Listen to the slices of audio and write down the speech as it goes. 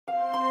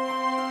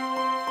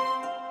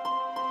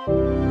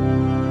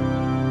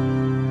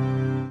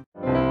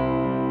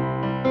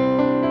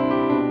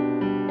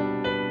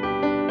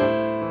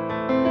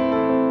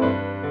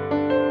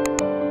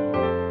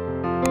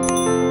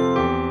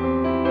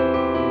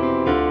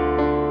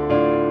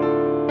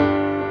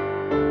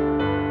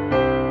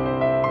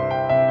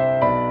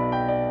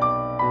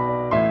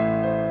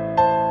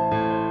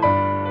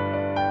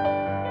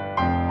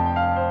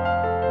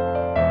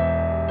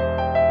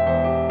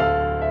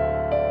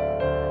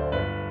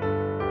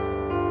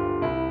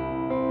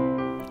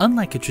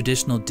Unlike a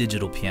traditional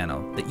digital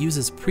piano that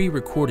uses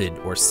pre-recorded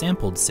or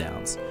sampled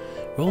sounds,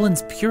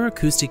 Roland's pure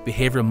acoustic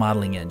behavioral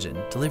modeling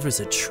engine delivers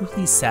a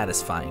truly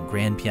satisfying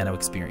grand piano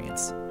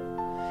experience.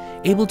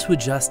 Able to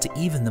adjust to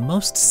even the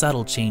most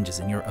subtle changes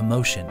in your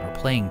emotion or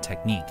playing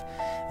technique,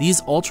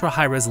 these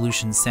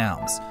ultra-high-resolution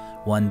sounds,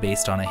 one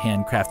based on a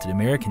handcrafted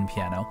American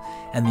piano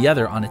and the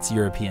other on its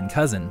European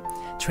cousin,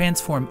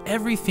 transform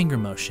every finger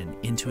motion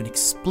into an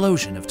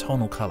explosion of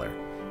tonal color,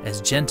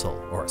 as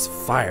gentle or as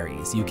fiery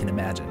as you can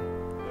imagine.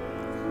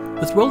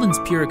 With Roland's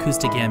pure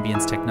acoustic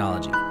ambience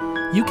technology,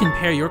 you can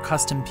pair your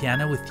custom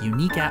piano with the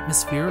unique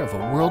atmosphere of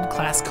a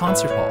world-class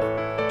concert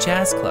hall,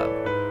 jazz club,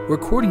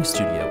 recording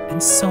studio,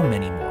 and so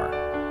many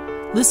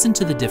more. Listen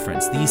to the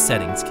difference these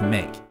settings can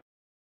make.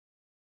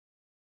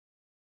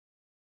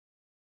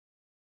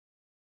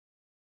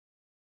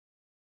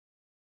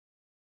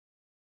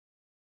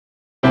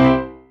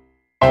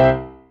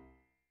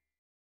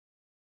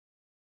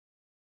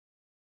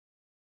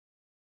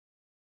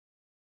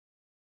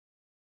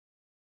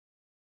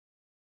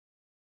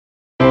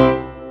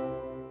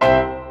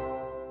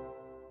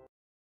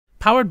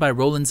 Powered by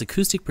Roland's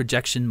acoustic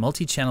projection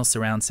multi-channel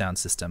surround sound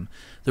system,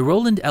 the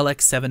Roland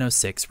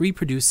LX706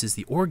 reproduces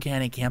the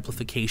organic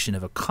amplification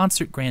of a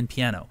concert grand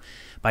piano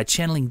by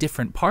channeling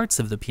different parts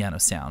of the piano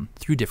sound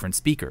through different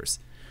speakers.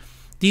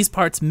 These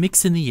parts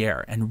mix in the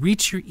air and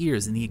reach your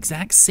ears in the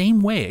exact same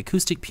way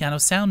acoustic piano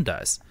sound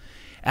does,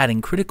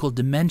 adding critical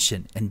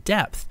dimension and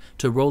depth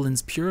to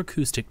Roland's pure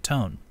acoustic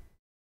tone.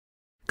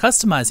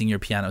 Customizing your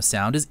piano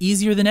sound is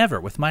easier than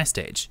ever with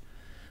MyStage.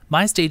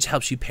 MyStage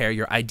helps you pair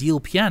your ideal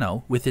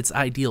piano with its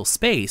ideal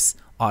space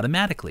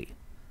automatically.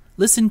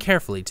 Listen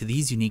carefully to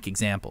these unique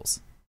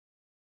examples.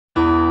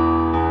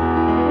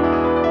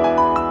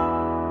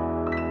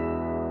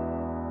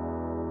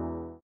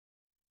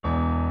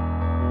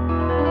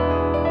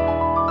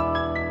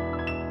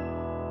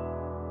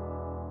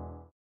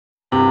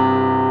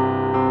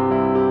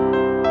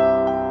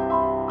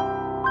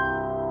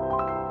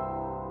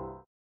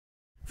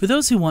 For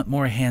those who want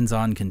more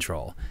hands-on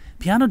control,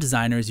 Piano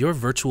Designer is your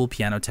virtual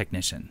piano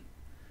technician.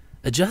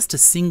 Adjust a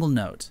single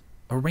note,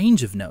 a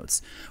range of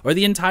notes, or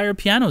the entire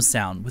piano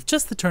sound with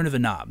just the turn of a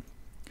knob.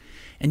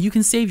 And you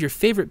can save your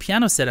favorite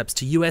piano setups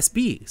to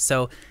USB,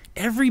 so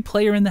every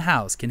player in the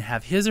house can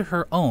have his or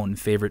her own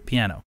favorite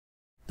piano.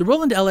 The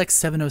Roland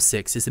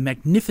LX706 is a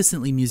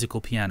magnificently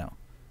musical piano,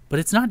 but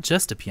it's not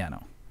just a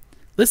piano.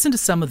 Listen to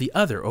some of the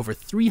other over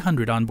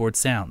 300 onboard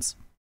sounds.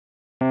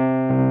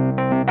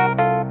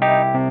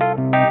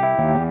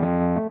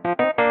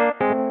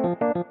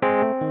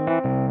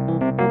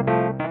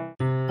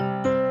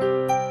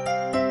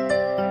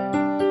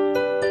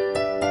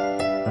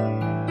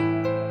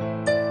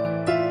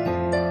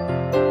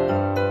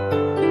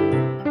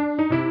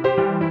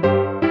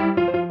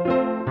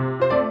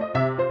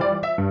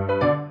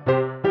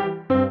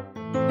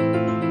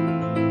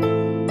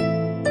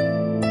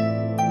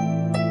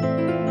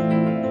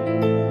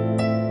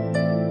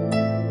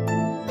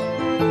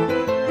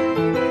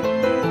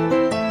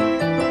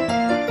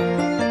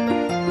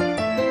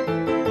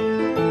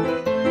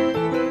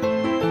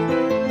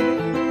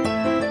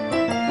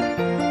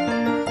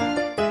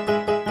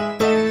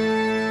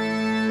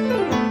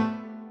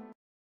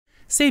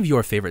 Save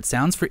your favorite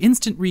sounds for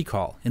instant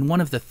recall in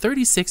one of the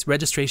 36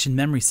 registration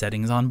memory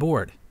settings on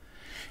board.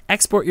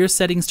 Export your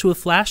settings to a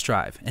flash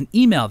drive and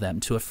email them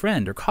to a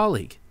friend or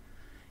colleague.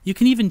 You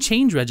can even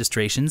change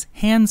registrations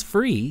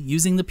hands-free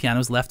using the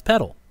piano's left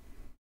pedal.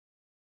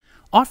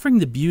 Offering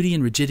the beauty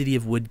and rigidity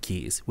of wood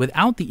keys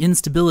without the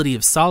instability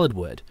of solid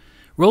wood,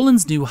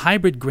 Roland's new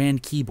hybrid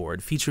grand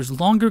keyboard features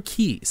longer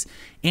keys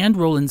and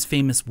Roland's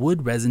famous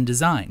wood resin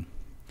design.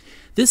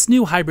 This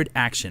new hybrid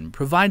action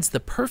provides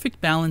the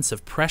perfect balance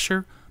of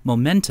pressure,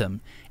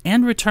 momentum,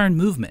 and return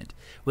movement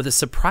with a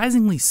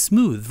surprisingly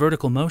smooth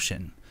vertical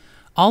motion,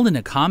 all in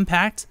a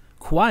compact,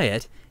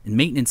 quiet, and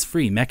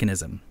maintenance-free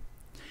mechanism.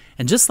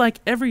 And just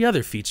like every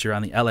other feature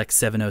on the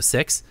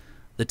LX706,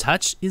 the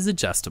touch is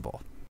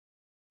adjustable.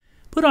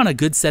 Put on a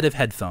good set of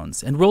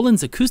headphones, and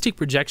Roland's acoustic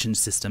projection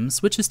system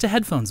switches to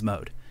headphones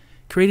mode,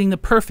 creating the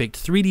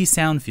perfect 3D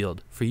sound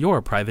field for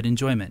your private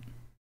enjoyment.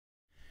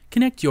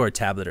 Connect your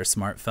tablet or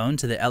smartphone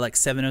to the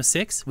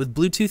LX706 with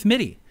Bluetooth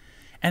MIDI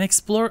and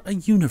explore a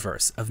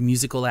universe of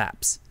musical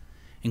apps,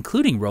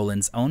 including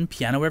Roland's own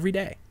Piano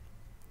Everyday.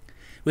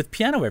 With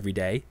Piano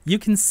Everyday, you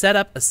can set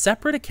up a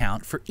separate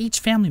account for each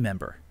family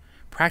member,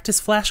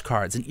 practice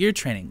flashcards and ear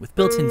training with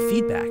built-in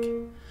feedback,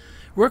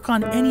 work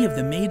on any of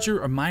the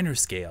major or minor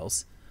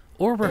scales,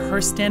 or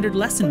rehearse standard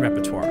lesson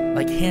repertoire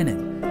like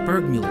Hanon,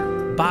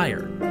 Bergmuller,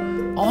 Beyer,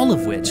 all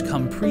of which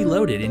come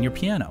preloaded in your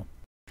piano.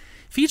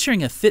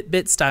 Featuring a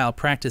Fitbit-style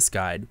practice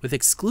guide with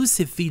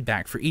exclusive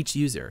feedback for each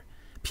user,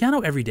 Piano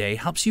Everyday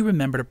helps you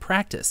remember to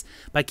practice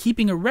by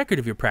keeping a record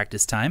of your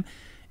practice time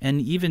and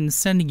even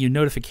sending you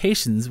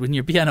notifications when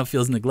your piano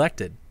feels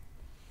neglected.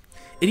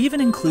 It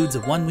even includes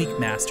a one-week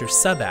master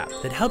sub-app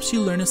that helps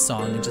you learn a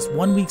song in just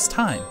 1 week's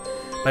time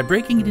by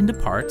breaking it into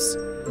parts,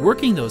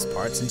 working those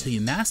parts until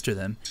you master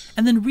them,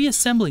 and then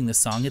reassembling the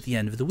song at the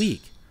end of the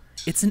week.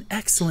 It's an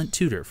excellent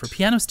tutor for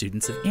piano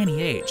students of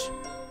any age.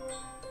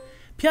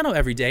 Piano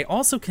Everyday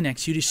also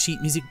connects you to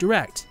Sheet Music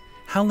Direct,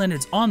 Hal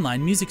Leonard's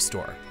online music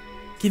store,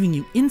 giving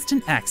you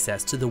instant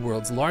access to the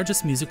world's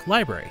largest music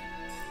library.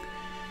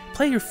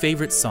 Play your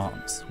favorite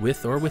songs,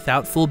 with or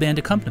without full band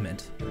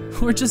accompaniment,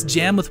 or just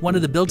jam with one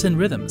of the built-in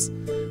rhythms.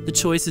 The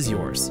choice is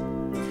yours.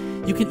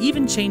 You can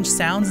even change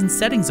sounds and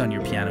settings on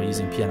your piano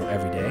using Piano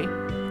Everyday,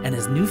 and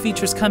as new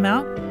features come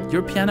out,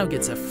 your piano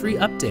gets a free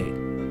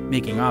update,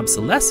 making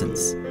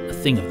obsolescence a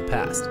thing of the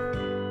past.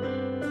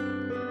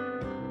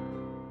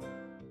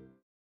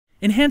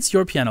 Enhance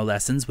your piano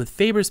lessons with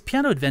Faber's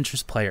Piano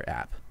Adventures Player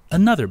app,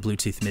 another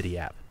Bluetooth MIDI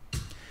app.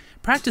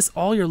 Practice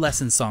all your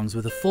lesson songs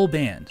with a full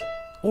band,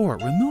 or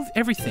remove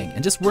everything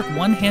and just work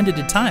one hand at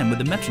a time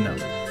with a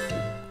metronome,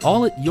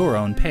 all at your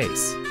own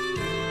pace.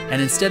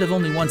 And instead of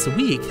only once a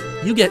week,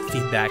 you get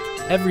feedback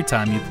every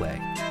time you play.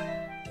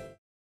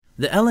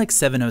 The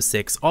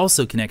LX706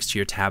 also connects to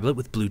your tablet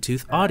with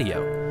Bluetooth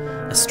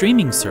audio, a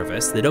streaming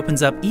service that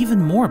opens up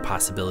even more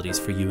possibilities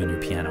for you and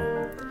your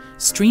piano.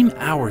 Stream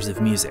hours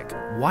of music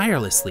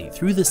wirelessly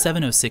through the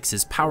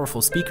 706's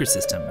powerful speaker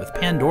system with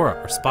Pandora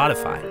or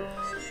Spotify.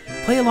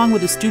 Play along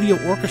with a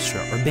studio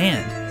orchestra or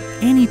band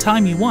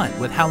anytime you want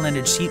with Hal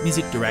Leonard's Sheet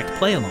Music Direct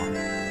Play Along.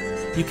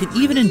 You can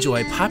even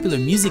enjoy popular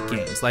music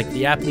games like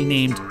the aptly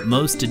named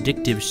Most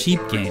Addictive Sheep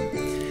Game,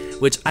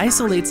 which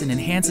isolates and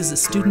enhances a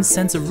student's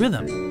sense of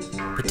rhythm.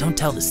 But don't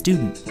tell the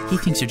student, he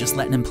thinks you're just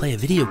letting him play a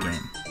video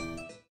game.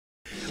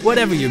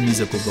 Whatever your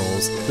musical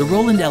goals, the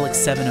Roland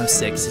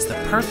LX706 is the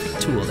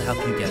perfect tool to help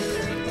you get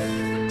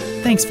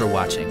there. Thanks for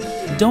watching.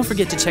 Don't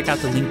forget to check out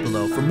the link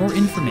below for more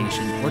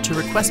information or to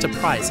request a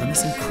price on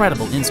this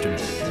incredible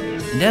instrument.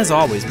 And as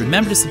always,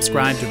 remember to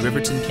subscribe to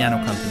Riverton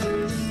Piano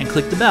Company and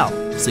click the bell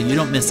so you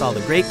don't miss all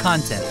the great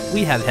content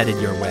we have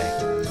headed your way.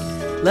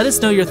 Let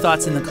us know your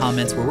thoughts in the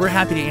comments, where we're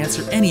happy to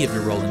answer any of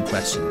your Roland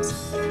questions.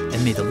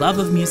 And may the love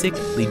of music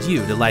lead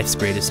you to life's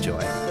greatest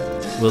joy.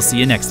 We'll see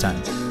you next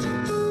time.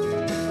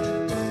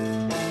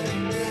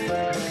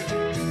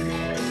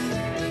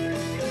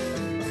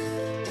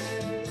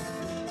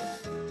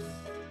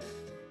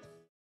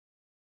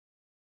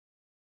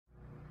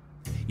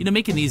 You know,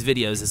 making these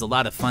videos is a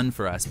lot of fun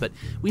for us, but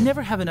we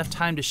never have enough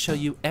time to show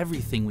you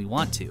everything we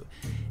want to.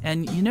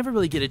 And you never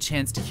really get a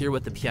chance to hear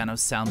what the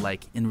pianos sound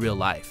like in real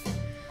life.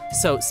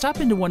 So stop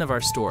into one of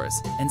our stores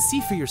and see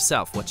for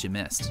yourself what you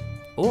missed.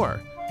 Or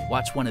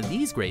watch one of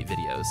these great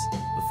videos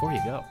before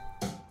you go.